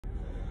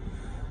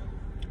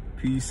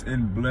Peace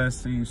and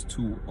blessings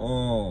to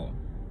all.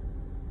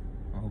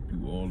 I hope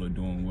you all are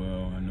doing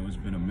well. I know it's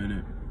been a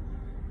minute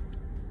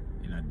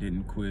and I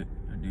didn't quit.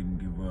 I didn't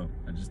give up.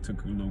 I just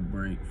took a little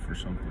break for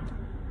something.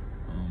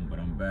 But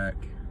I'm back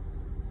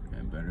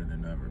and better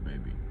than ever,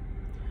 baby.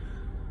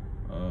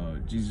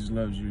 Jesus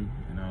loves you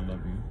and I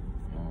love you.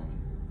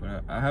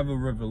 But I have a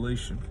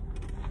revelation.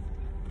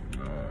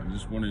 I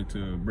just wanted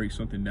to break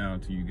something down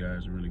to you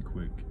guys really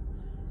quick.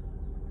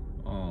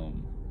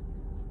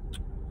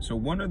 So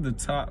one of the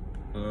top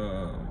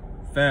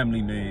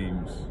family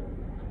names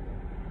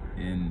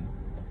in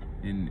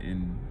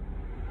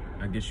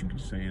I guess you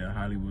could say the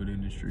Hollywood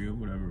industry or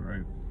whatever,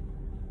 right,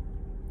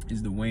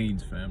 is the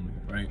Wayans family,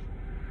 right?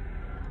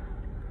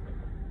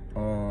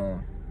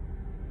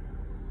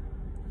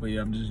 But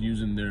yeah, I'm just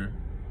using their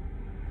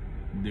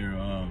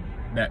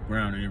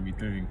background and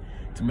everything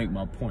to make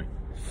my point.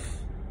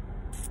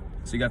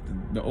 So you got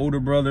the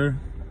older brother,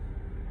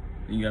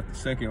 then you got the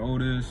second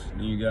oldest,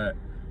 then you got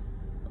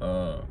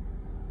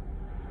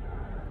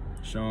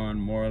Sean,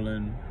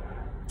 Marlon,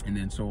 and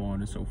then so on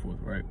and so forth,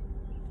 right?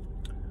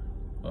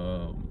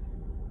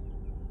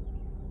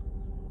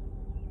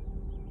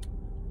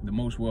 The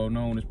most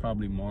well-known is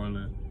probably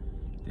Marlon.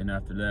 Then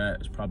after that,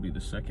 it's probably the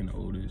second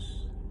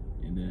oldest,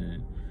 and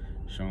then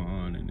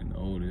Sean, and then the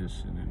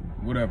oldest, and then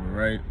whatever,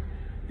 right?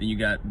 Then you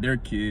got their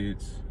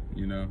kids,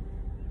 you know,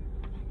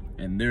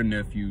 and their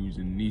nephews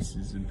and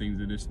nieces and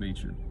things of this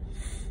nature.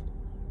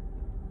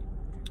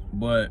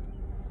 But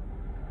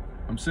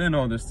I'm saying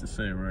all this to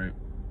say, right,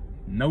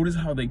 notice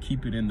how they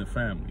keep it in the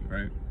family,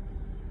 right?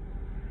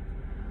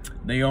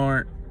 They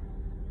aren't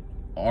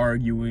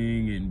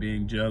arguing and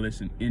being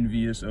jealous and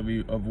envious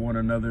of one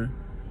another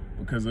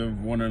because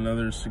of one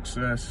another's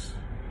success.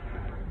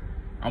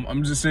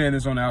 I'm just saying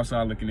this on the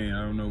outside looking in.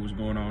 I don't know what's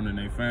going on in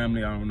their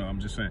family. I don't know. I'm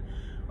just saying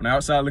on the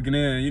outside looking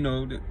in, you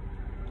know,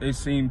 they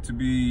seem to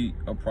be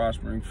a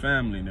prospering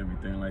family and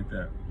everything like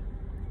that.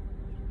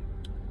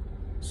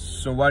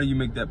 So why do you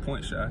make that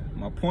point, Shy?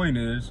 My point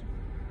is,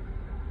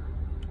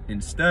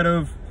 instead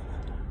of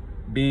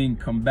being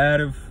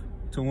combative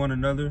to one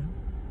another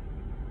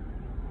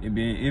and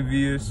being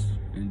envious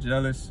and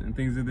jealous and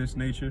things of this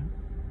nature,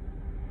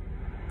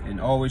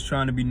 and always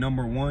trying to be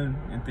number one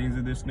and things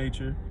of this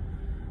nature,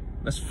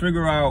 let's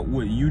figure out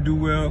what you do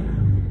well,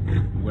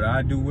 what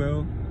I do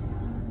well,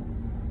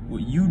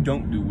 what you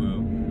don't do well,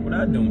 what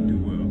I don't do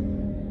well.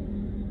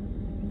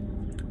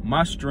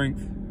 My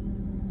strength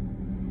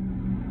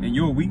and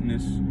your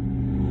weakness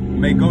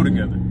may go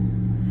together.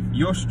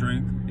 Your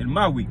strength and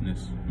my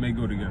weakness may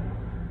go together.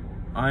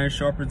 Iron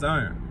sharpens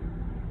iron.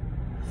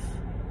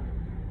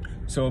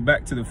 So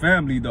back to the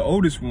family, the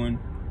oldest one,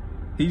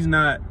 he's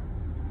not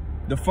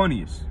the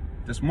funniest.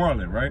 That's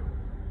Marlon, right?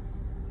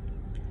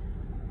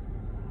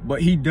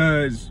 But he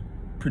does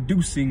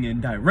producing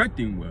and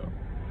directing well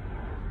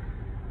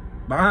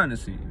behind the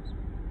scenes.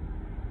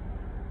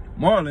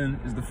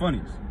 Marlon is the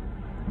funniest,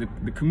 the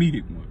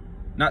comedic one.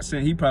 Not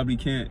saying he probably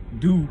can't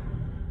do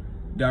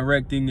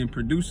directing and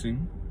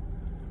producing,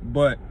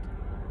 but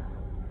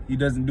he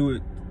doesn't do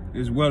it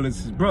as well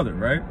as his brother,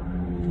 right?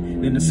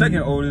 Then the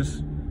second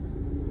oldest,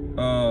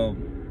 I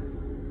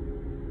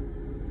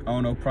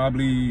don't know,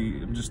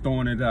 probably, I'm just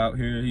throwing it out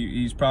here,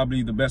 he's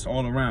probably the best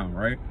all around,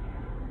 right?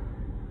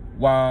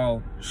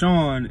 While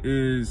Sean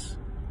is,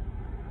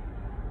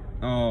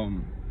 no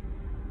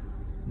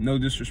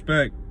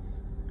disrespect,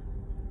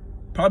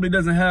 probably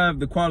doesn't have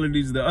the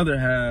qualities the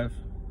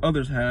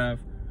others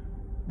have,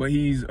 but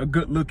he's a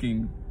good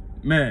looking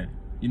man.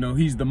 You know,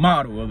 he's the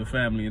model of the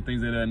family and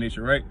things of that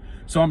nature, right?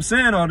 So I'm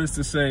saying all this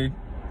to say,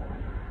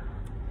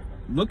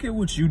 look at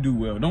what you do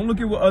well. Don't look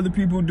at what other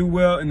people do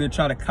well and then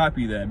try to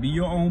copy that. Be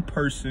your own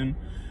person.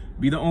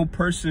 Be the own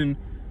person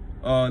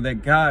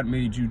that God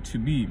made you to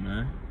be,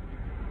 man.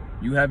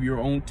 You have your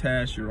own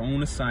task, your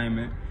own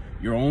assignment,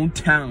 your own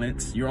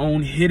talents, your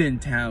own hidden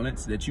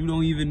talents that you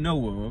don't even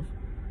know of.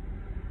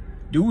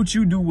 Do what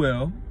you do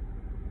well.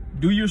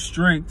 Do your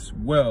strengths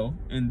well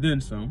and then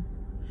some.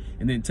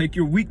 And then take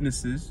your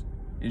weaknesses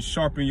and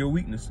sharpen your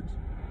weaknesses.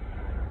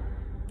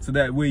 So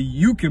that way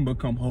you can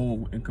become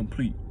whole and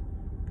complete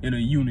in a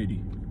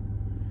unity.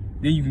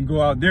 Then you can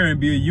go out there and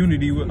be a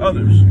unity with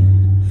others.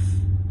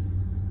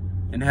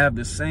 And have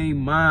the same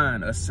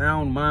mind, a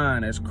sound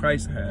mind as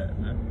Christ had,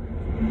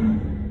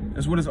 man.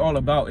 That's what it's all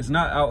about. It's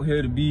not out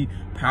here to be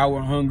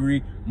power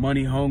hungry,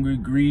 money hungry,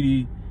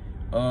 greedy,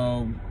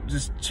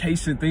 just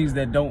chasing things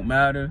that don't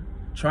matter,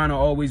 trying to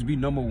always be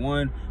number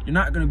one. You're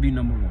not going to be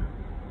number one.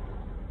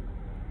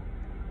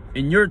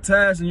 In your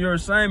task and your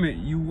assignment,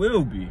 you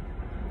will be.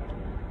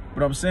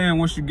 But I'm saying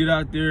once you get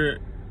out there,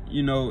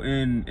 you know,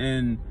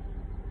 and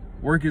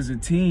work as a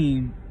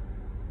team,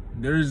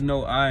 there is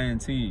no I in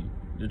team.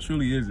 There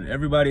truly isn't.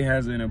 Everybody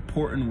has an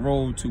important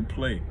role to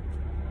play.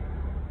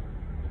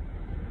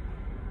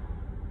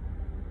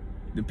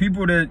 The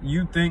people that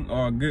you think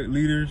are good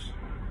leaders,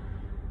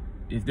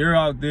 if they're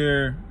out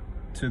there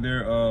to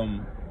their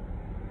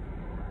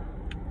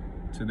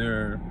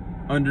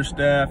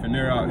understaffed and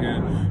they're out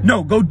here,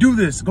 no, go do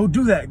this, go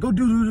do that, go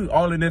do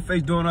all in their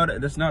face doing all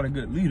that, that's not a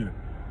good leader.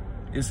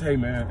 It's, hey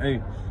man,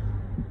 hey,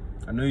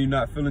 I know you're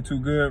not feeling too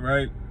good,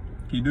 right?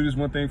 Can you do this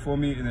one thing for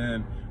me? And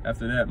then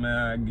after that, man,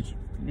 I get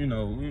you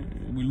know,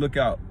 we look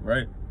out,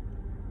 right?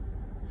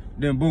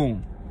 Then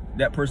boom,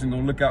 that person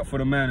gonna look out for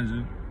the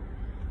manager.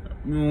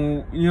 You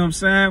know what I'm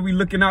saying? We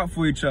looking out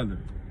for each other,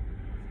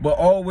 but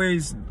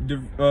always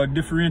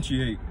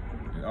differentiate.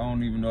 I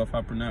don't even know if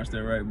I pronounced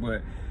that right,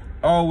 but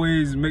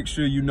always make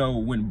sure you know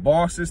when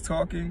boss is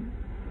talking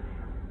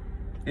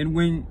and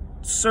when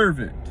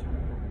servant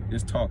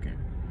is talking.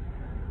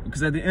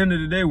 Because at the end of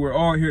the day, we're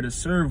all here to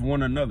serve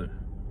one another.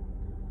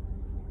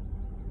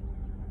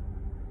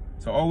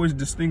 So always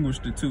distinguish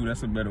the two.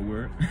 That's a better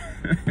word.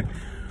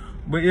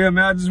 But yeah,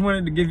 man, I just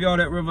wanted to give y'all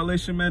that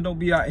revelation, man. Don't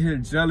be out here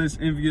jealous,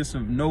 envious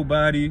of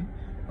nobody,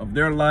 of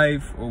their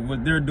life, or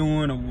what they're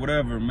doing, or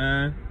whatever,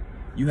 man.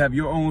 You have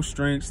your own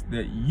strengths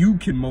that you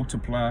can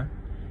multiply.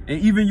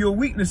 And even your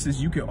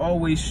weaknesses, you can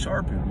always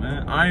sharpen,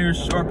 man. Iron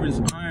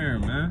sharpens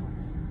iron, man.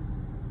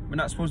 We're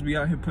not supposed to be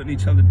out here putting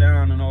each other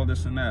down and all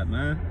this and that,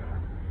 man.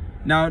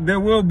 Now, there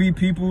will be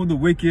people, the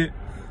wicked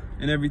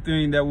and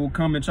everything, that will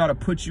come and try to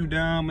put you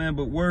down, man.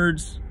 But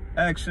words,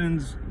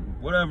 actions,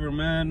 whatever,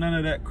 man, none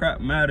of that crap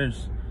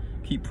matters.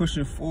 Keep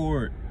pushing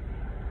forward.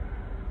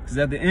 Because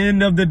at the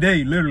end of the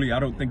day, literally, I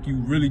don't think you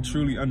really,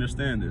 truly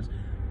understand this.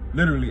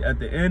 Literally, at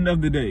the end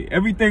of the day,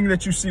 everything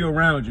that you see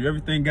around you,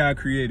 everything God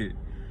created,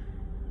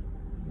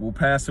 will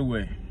pass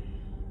away.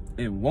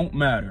 It won't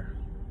matter.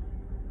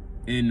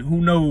 And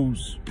who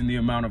knows in the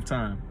amount of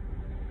time.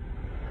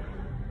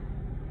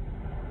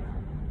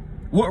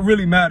 What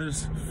really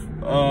matters,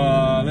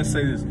 let's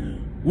say this,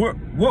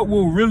 what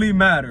will really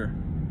matter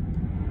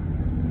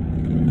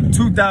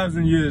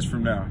 2,000 years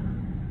from now?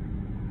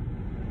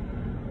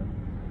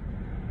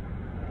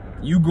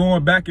 You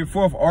going back and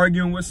forth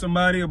arguing with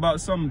somebody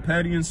about something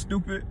petty and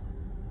stupid?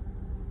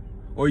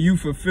 Or you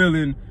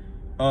fulfilling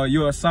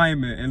your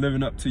assignment and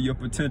living up to your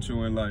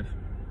potential in life?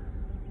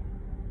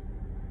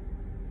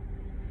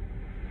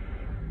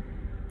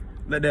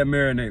 Let that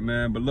marinate,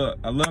 man. But look,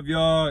 I love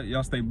y'all.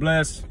 Y'all stay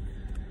blessed.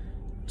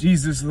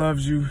 Jesus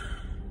loves you,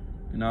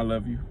 and I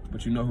love you.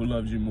 But you know who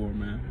loves you more,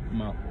 man.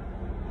 I'm out.